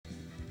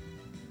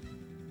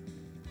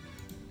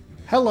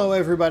Hello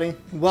everybody,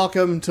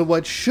 welcome to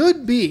what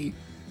should be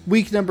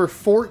week number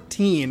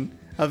 14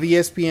 of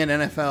ESPN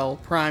NFL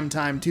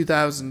Primetime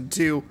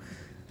 2002.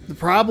 The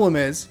problem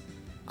is,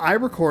 I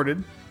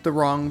recorded the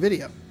wrong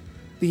video.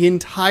 The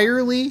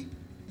entirely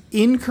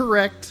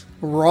incorrect,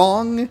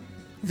 wrong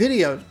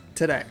video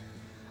today.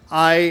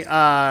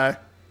 It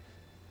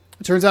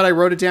turns out I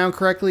wrote it down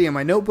correctly in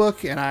my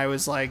notebook, and I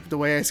was like, the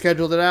way I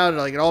scheduled it out,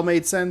 like it all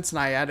made sense, and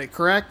I had it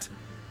correct.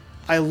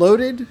 I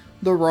loaded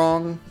the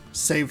wrong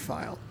save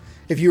file.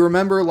 If you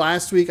remember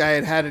last week,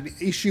 I had an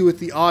issue with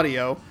the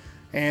audio,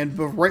 and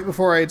right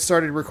before I had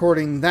started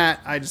recording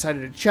that, I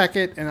decided to check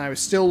it, and I was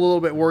still a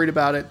little bit worried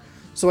about it.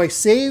 So I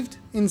saved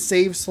in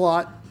save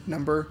slot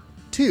number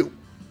 2.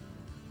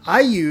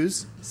 I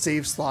use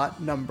save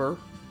slot number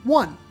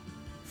 1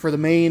 for the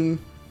main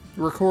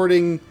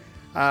recording,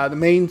 the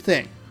main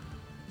thing.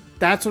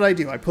 That's what I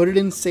do. I put it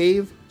in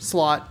save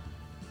slot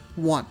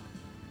 1.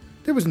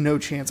 There was no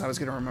chance I was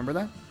going to remember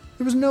that.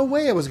 There was no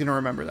way I was going to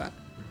remember that.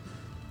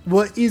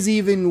 What is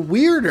even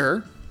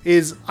weirder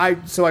is I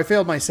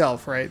failed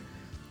myself, right?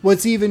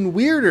 What's even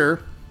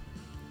weirder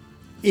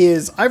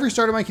is I've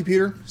restarted my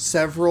computer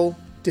several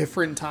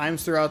different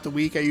times throughout the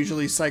week. I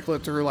usually cycle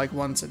it through like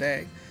once a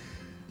day.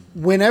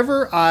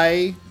 Whenever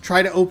I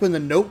try to open the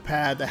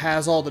notepad that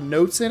has all the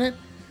notes in it,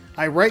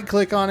 I right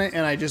click on it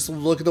and I just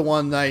look at the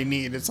one that I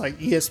need. It's like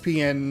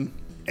ESPN,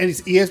 and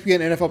it's ESPN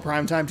NFL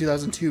Primetime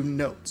 2002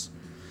 notes.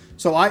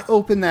 So I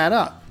open that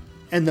up.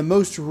 And the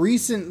most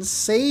recent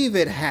save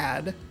it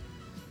had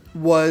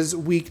was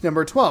week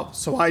number 12.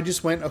 So I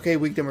just went, okay,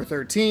 week number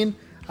 13.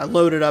 I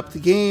loaded up the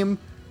game,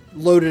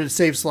 loaded a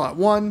save slot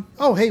 1.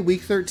 Oh, hey,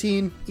 week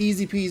 13,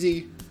 easy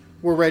peasy.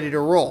 We're ready to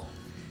roll.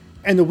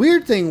 And the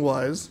weird thing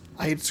was,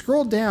 I had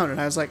scrolled down and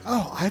I was like,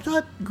 oh, I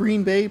thought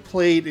Green Bay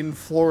played in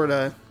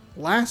Florida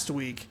last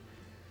week.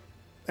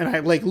 And I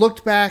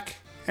looked back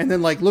and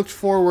then looked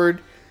forward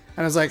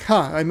and I was like,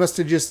 I must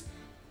have just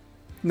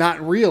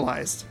not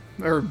realized.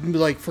 Or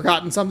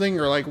forgotten something,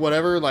 or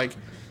whatever.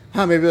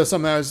 Maybe it was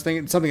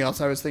something else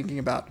I was thinking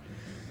about.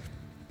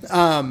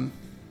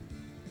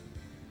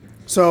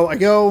 So I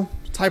go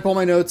type all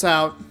my notes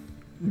out,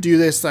 do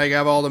this. I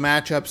have all the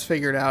matchups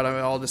figured out,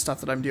 all the stuff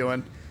that I'm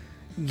doing.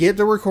 Get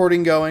the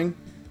recording going.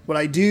 What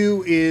I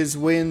do is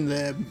when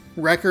the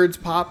records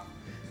pop,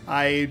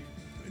 I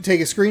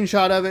take a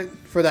screenshot of it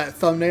for that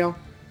thumbnail,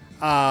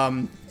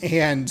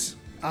 and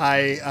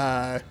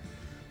I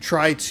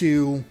try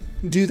to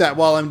do that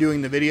while I'm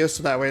doing the video,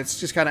 so that way it's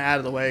just kind of out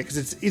of the way, because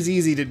it's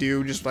easy to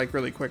do, just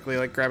really quickly,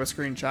 grab a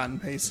screenshot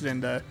and paste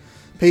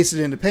it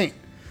into Paint.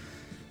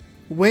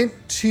 Went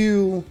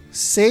to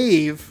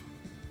save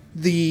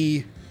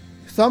the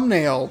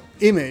thumbnail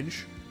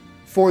image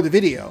for the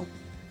video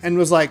and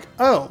was like,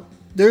 oh,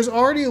 there's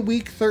already a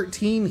week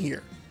 13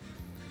 here.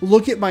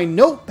 Look at my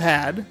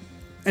notepad,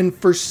 and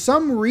for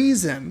some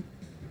reason,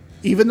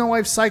 even though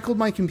I've cycled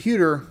my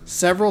computer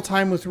several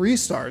times with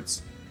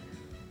restarts,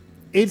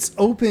 it's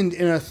opened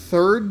in a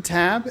third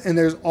tab, and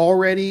there's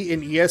already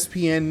an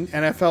ESPN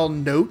NFL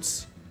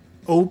notes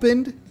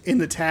opened in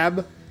the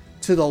tab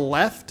to the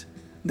left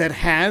that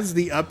has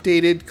the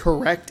updated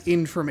correct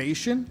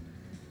information.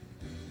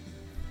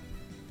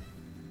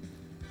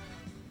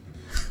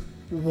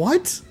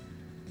 What?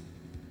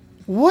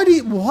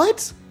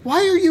 What? Why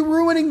are you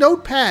ruining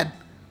Notepad?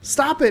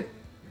 Stop it.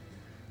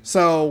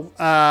 So,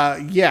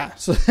 yeah.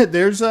 So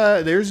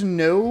there's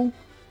no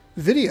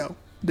video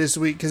this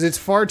week because it's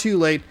far too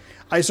late.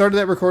 I started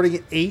that recording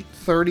at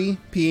 8:30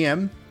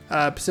 p.m.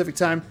 Pacific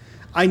time.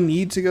 I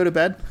need to go to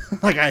bed.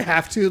 I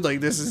have to.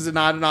 This is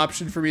not an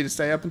option for me to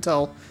stay up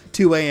until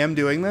 2 a.m.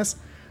 doing this.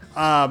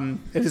 It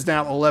is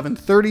now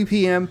 11:30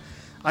 p.m.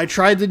 I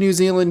tried the New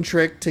Zealand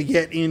trick to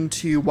get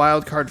into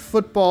wildcard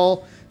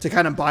football to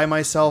kind of buy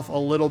myself a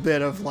little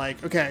bit of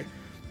okay,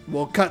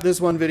 we'll cut this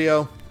one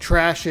video,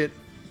 trash it,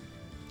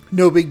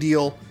 no big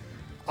deal.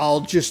 I'll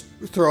just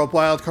throw up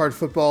wildcard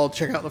football,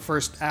 check out the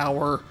first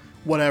hour,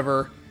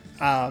 whatever.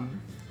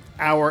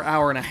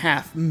 Hour and a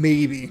half,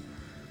 maybe.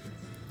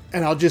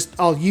 And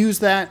I'll use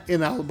that,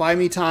 and that'll buy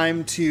me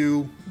time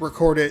to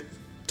record it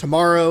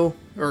tomorrow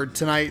or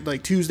tonight,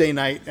 Tuesday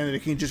night, and then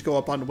it can just go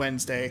up on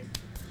Wednesday.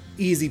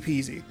 Easy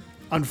peasy.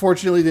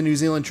 Unfortunately, the New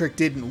Zealand trick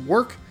didn't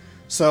work,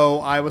 so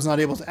I was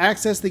not able to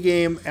access the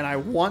game, and I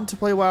want to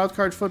play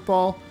wildcard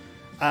football,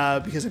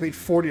 because I paid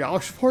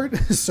 $40 for it.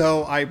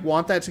 So I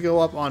want that to go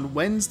up on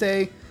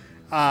Wednesday.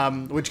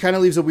 Which kind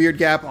of leaves a weird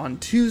gap on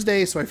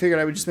Tuesday, so I figured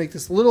I would just make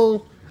this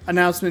little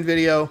announcement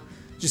video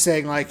just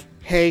saying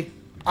hey,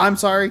 I'm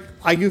sorry,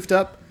 I goofed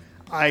up.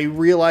 I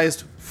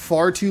realized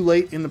far too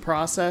late in the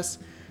process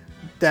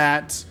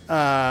that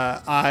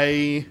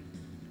I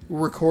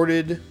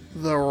recorded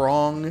the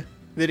wrong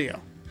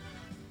video,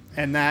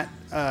 and that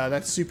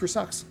super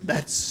sucks.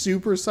 That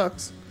super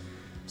sucks.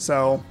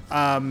 So,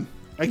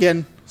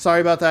 again, sorry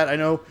about that. I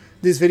know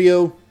this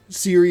video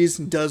series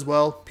does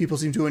well. People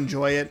seem to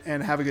enjoy it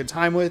and have a good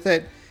time with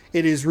it.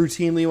 It is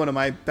routinely one of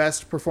my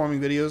best performing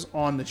videos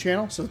on the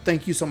channel, so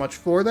thank you so much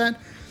for that.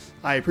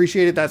 I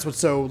appreciate it. That's what's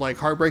so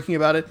heartbreaking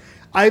about it.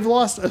 I've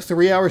lost a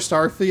 3-hour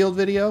Starfield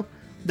video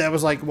that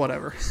was like,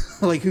 whatever.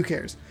 Like, who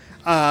cares?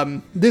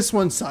 This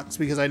one sucks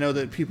because I know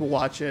that people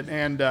watch it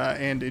and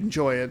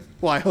enjoy it.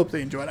 Well, I hope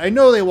they enjoy it. I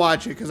know they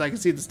watch it because I can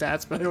see the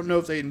stats, but I don't know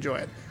if they enjoy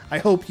it. I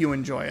hope you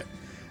enjoy it.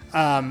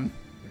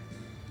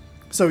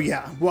 So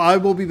yeah, well, I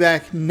will be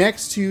back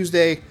next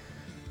Tuesday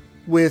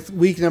with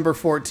week number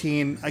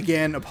 14.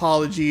 Again,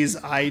 apologies.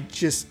 I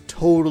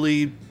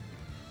totally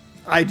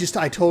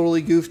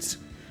goofed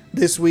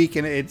this week,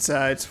 and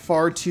it's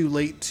far too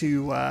late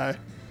to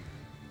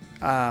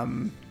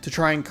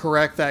try and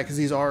correct that, because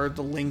these are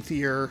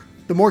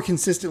the more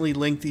consistently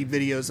lengthy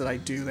videos that I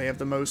do. They have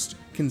the most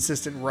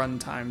consistent run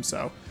time.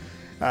 So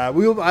I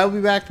will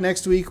be back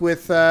next week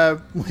with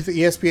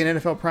ESPN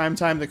NFL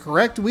Primetime, the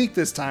correct week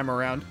this time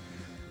around.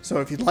 So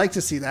if you'd like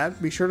to see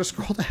that, be sure to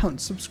scroll down,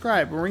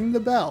 subscribe, ring the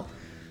bell.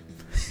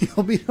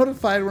 You'll be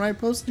notified when I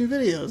post new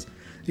videos.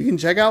 You can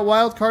check out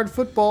Wildcard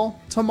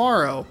Football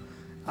tomorrow.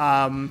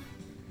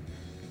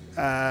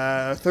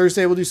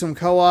 Thursday we'll do some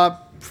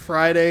co-op.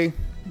 Friday,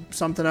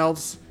 something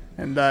else.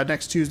 And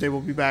next Tuesday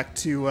we'll be back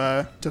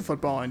to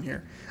football in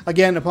here.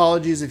 Again,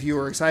 apologies if you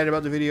were excited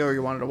about the video or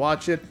you wanted to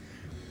watch it.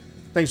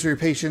 Thanks for your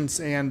patience,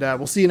 and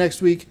we'll see you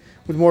next week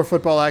with more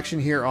football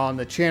action here on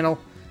the channel.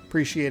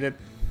 Appreciate it.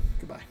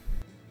 Goodbye.